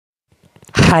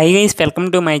Hi guys, welcome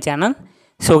to my channel.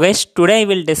 So guys, today I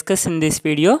will discuss in this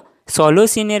video Solo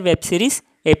Senior web series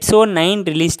episode 9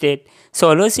 release date.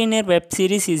 Solo Senior web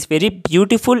series is very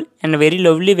beautiful and very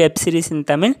lovely web series in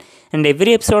Tamil, and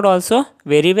every episode also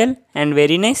very well and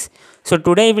very nice. So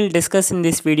today I will discuss in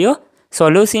this video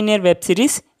Solo Senior web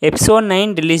series episode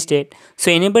 9 release date.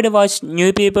 So anybody watch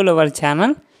new people our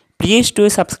channel, please do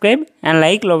subscribe and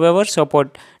like, love our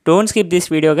support. Don't skip this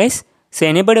video guys. So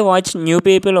anybody watch new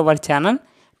people our channel,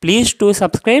 please do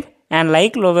subscribe and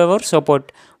like, love our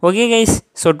support. Okay guys,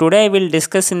 so today I will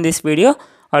discuss in this video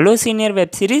Hello Senior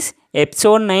web series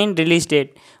episode 9 release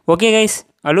date. Okay guys,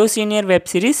 Hello Senior web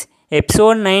series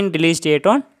episode 9 release date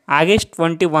on August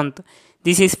 21st.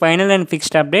 This is final and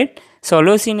fixed update. So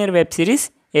Hello Senior web series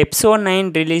episode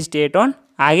 9 release date on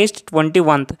August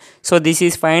 21st. So this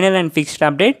is final and fixed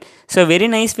update. So very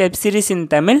nice web series in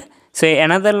Tamil. So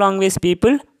another language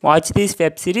people watch this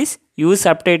web series, use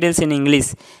subtitles in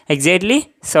English.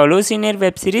 Exactly, Solo Senior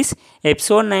web series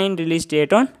episode 9 release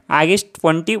date on August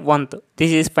 21st.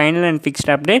 This is final and fixed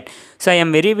update. So I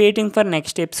am very waiting for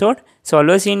next episode.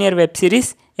 Solo Senior web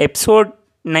series episode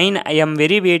 9. I am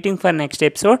very waiting for next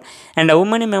episode. And how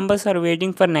many members are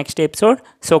waiting for next episode?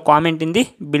 So comment in the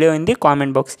below in the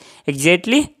comment box.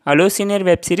 Exactly, Hello Senior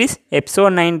web series episode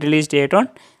 9 release date on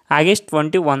August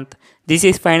 21st. This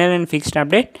is final and fixed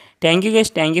update. Thank you guys.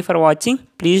 Thank you for watching.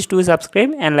 Please do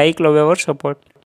subscribe and like, love our support.